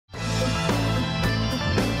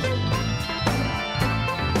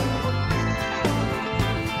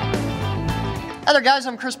Hi there guys,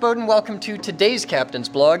 I'm Chris Boden. Welcome to today's Captain's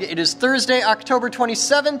Blog. It is Thursday, October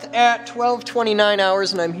 27th at 12:29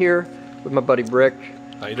 hours, and I'm here with my buddy Brick.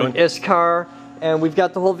 How you doing? Iskar, and we've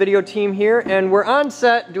got the whole video team here, and we're on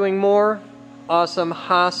set doing more awesome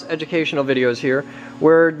Haas educational videos here,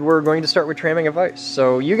 where we're going to start with tramming advice.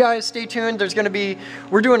 So you guys stay tuned. There's going to be,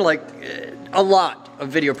 we're doing like a lot of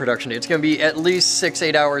video production. It's going to be at least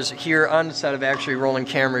 6-8 hours here on the set of actually rolling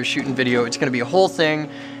cameras, shooting video. It's going to be a whole thing.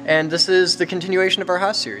 And this is the continuation of our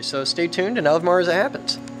Haas series, so stay tuned and I'll have more as it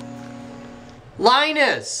happens.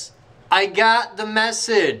 Linus, I got the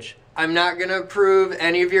message. I'm not going to approve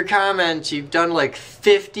any of your comments. You've done like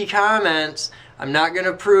 50 comments. I'm not going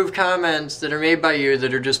to approve comments that are made by you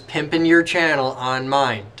that are just pimping your channel on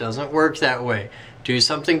mine. Doesn't work that way. Do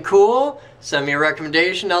something cool, send me a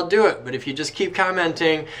recommendation, I'll do it. But if you just keep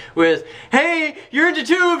commenting with, hey, you're into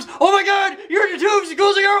tubes, oh my god, you're into tubes, it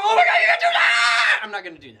goes like, oh my god, you're into tubes, ah! I'm not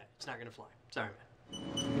going to do that. It's not going to fly. Sorry, man.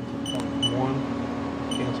 1,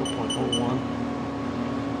 cancel 0.01,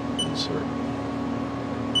 insert.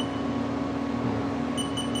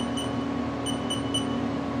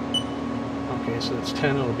 Okay, so it's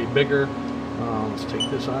 10, it'll be bigger. Let's take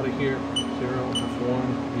this out of here. 0,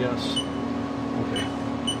 F1, yes. Okay.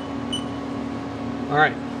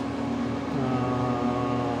 Alright.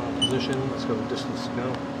 Position, let's go to distance to go.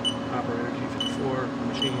 Operator G54,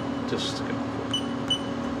 machine, distance to go.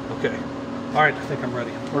 Okay. Alright, I think I'm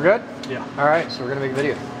ready. We're good? Yeah. Alright, so we're gonna make a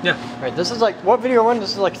video. Yeah. Alright, this is like, what video one?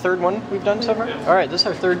 This is like third one we've done so far? Yeah. Alright, this is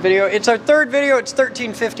our third video. It's our third video, it's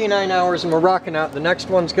 13:59 hours and we're rocking out. The next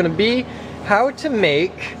one's gonna be how to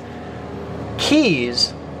make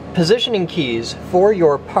keys, positioning keys for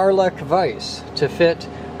your Parlec vise to fit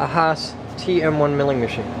a Haas TM1 milling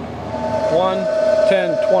machine. 1,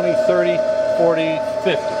 10, 20, 30, 40,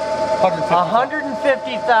 50.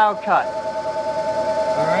 150 thou cut.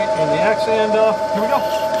 Alright, and the X, and here we go.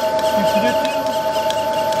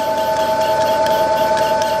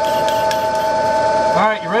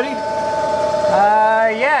 Alright, you ready?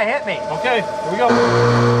 Yeah, hit me. Okay, here we go.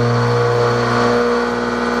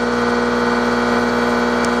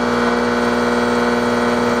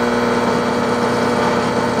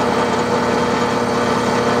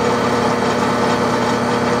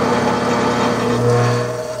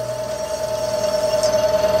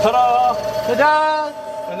 Ta-da!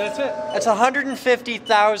 Ta-da! And that's it. That's 150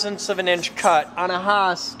 thousandths of an inch cut on a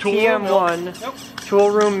Haas Tool TM1 tool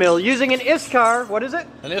room mill using an Iskar. What is it?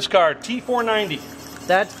 An Iskar T490.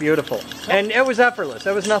 That's beautiful. Yep. And it was effortless.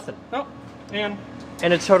 That was nothing. Nope. And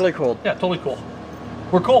it's totally cool. Yeah, totally cool.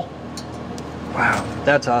 We're cool. Wow,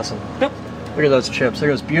 that's awesome. Yep. Look at those chips. Look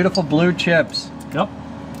at those beautiful blue chips. Yep.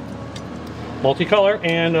 Multicolor,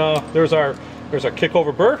 and there's our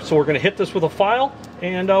kickover burr. So we're going to hit this with a file,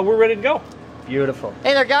 and we're ready to go. Beautiful.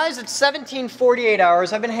 Hey there guys, it's 17:48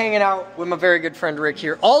 hours. I've been hanging out with my very good friend Rick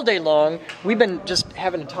here all day long. We've been just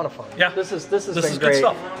having a ton of fun. Yeah. This has been good great.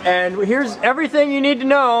 stuff. And here's everything you need to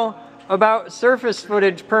know about surface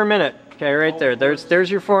footage per minute. Okay, right there.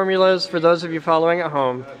 There's your formulas for those of you following at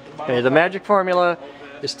home. Okay, the magic formula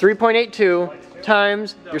is 3.82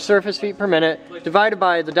 times your surface feet per minute divided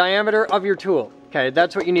by the diameter of your tool. Okay,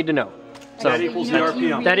 that's what you need to know. So that equals the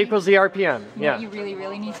RPM. That equals the RPM. Yeah. What you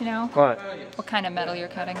really need to know? What? What kind of metal you're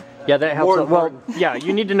cutting? Yeah, that helps. Well, yeah,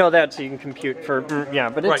 you need to know that so you can compute for. Yeah,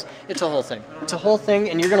 but Right. it's a whole thing. It's a whole thing,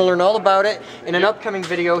 and you're going to learn all about it in an upcoming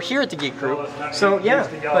video here at the Geek Group. So yeah,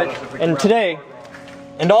 and today,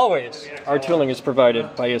 and always, our tooling is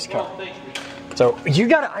provided by Iskar. So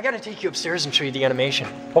I gotta take you upstairs and show you the animation.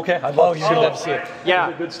 Okay, I'd love to see it. Yeah,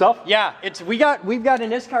 is it good stuff. Yeah, we've got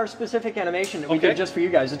an Iskar specific animation that we did just for you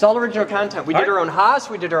guys. It's all original content. We did our own Haas,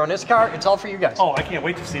 we did our own Iskar. It's all for you guys. Oh, I can't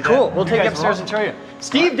wait to see that. Cool. We'll take you upstairs and show you.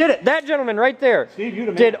 Steve did it. That gentleman right there. Steve,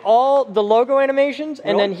 you did all the logo animations,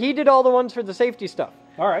 and then he did all the ones for the safety stuff.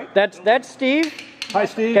 All right. That's Steve. Hi,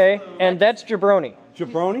 Steve. Okay, and that's Jabroni.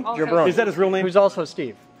 Jabroni? Jabroni. Is that his real name? Who's also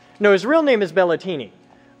Steve. No, his real name is Bellatini.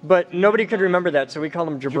 But nobody could remember that, so we call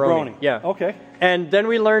him Jabroni. Yeah. Okay. And then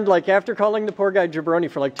we learned, like, after calling the poor guy Jabroni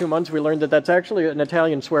for like 2 months, we learned that that's actually an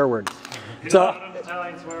Italian swear word. So,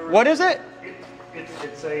 Italian swear word. what is it?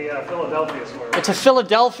 It's a Philadelphia swear word. It's a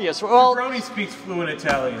Philadelphia swear. Well, Jabroni speaks fluent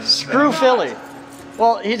Italian. Screw Philly.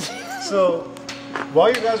 Well, he's. So, while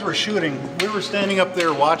you guys were shooting, we were standing up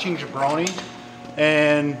there watching Jabroni,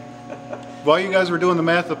 and while you guys were doing the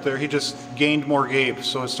math up there, he just gained more gapes.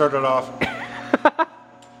 So it started off.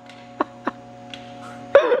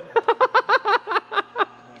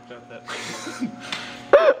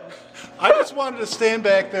 I just wanted to stand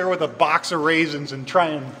back there with a box of raisins and try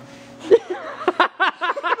and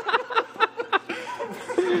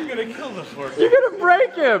You're gonna kill this work. You're gonna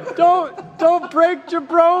break him. Don't Don't break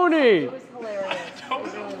jabroni.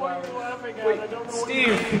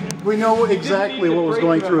 Steve, We know exactly what was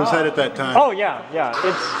going through his head at that time. Oh yeah, yeah.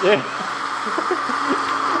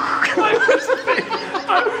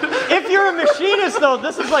 If you're a machinist though,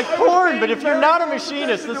 this is like porn. But if you're not a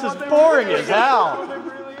machinist, this is boring as hell.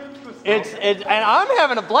 And I'm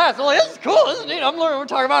having a blast. I'm like, this is cool. This is neat. I'm learning. We're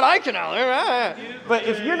talking about eye canal. But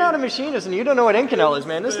if you're not a machinist and you don't know what ink canal is,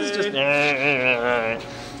 man, this is just.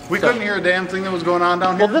 We couldn't hear a damn thing that was going on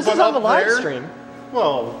down here. Well, this is on the live stream.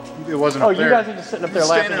 Well, it wasn't up there. Oh, you guys are just sitting up there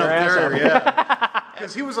laughing your ass off. Yeah.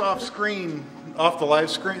 Because he was off screen, off the live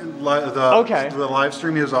screen. Okay. The live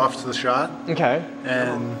stream, he was off to the shot. Okay.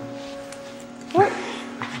 And. What?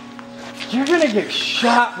 You're gonna get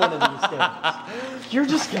shot one of these days. You're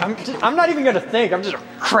just. I'm not even gonna think. I'm just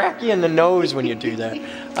crack you in the nose when you do that.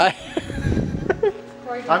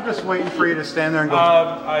 I'm just waiting for you to stand there and go.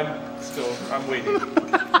 I'm waiting.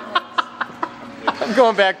 I'm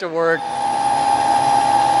going back to work.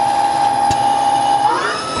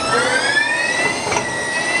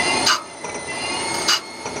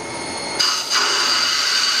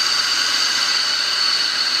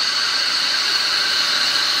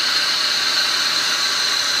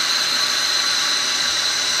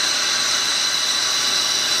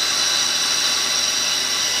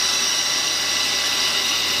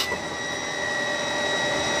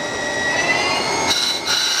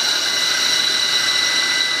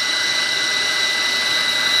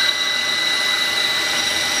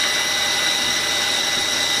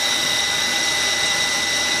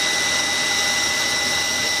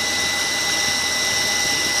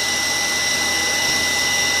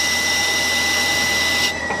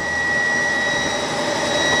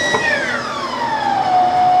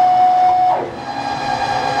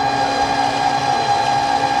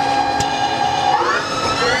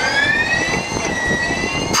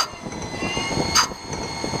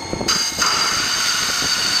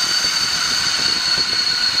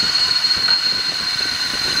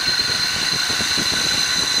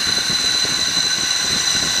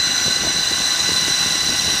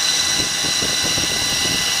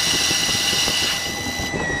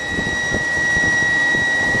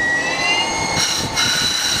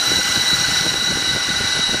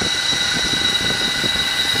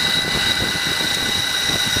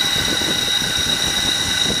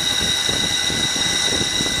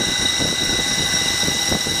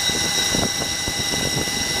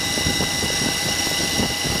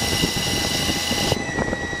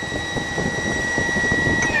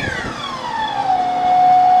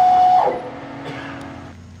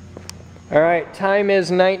 All right, time is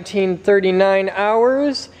 1939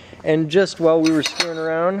 hours, and just while we were screwing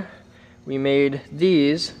around, we made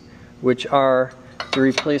these, which are the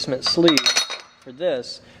replacement sleeves for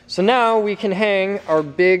this. So now we can hang our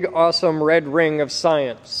big, awesome red ring of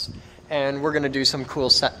science, and we're gonna do some cool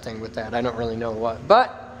set thing with that. I don't really know what,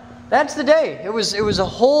 but that's the day. It was a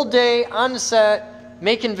whole day on the set,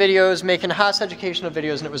 making videos, making Haas educational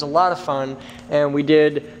videos, and it was a lot of fun. And we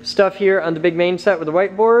did stuff here on the big main set with the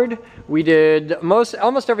whiteboard. We did almost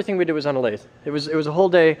everything we did was on a lathe. It was a whole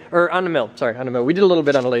day, or on the mill, sorry, on the mill. We did a little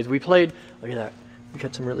bit on a lathe. We played, look at that. We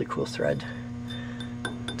got some really cool thread.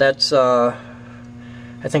 That's, I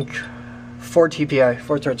think 4 TPI,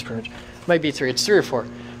 4 threads per inch. Might be 3, it's 3 or 4.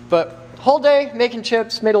 But whole day making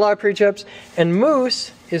chips, made a lot of pre-chips, and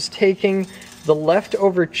Moose is taking the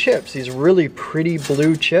leftover chips, these really pretty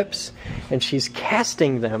blue chips, and she's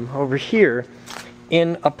casting them over here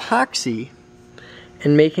in epoxy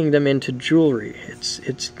and making them into jewelry.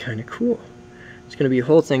 It's kind of cool. It's gonna be a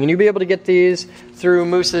whole thing, and you'll be able to get these through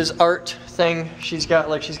Moose's art thing. She's got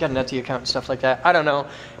an Etsy account and stuff like that. I don't know.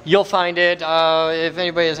 You'll find it. If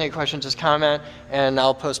anybody has any questions, just comment, and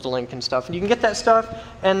I'll post a link and stuff. And you can get that stuff,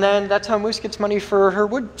 and then that's how Moose gets money for her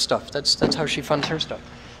wood stuff. That's how she funds her stuff.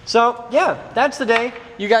 So, yeah, that's the day.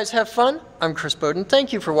 You guys have fun. I'm Chris Boden.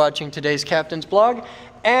 Thank you for watching today's Captain's Blog,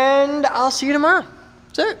 and I'll see you tomorrow.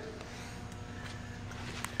 That's it.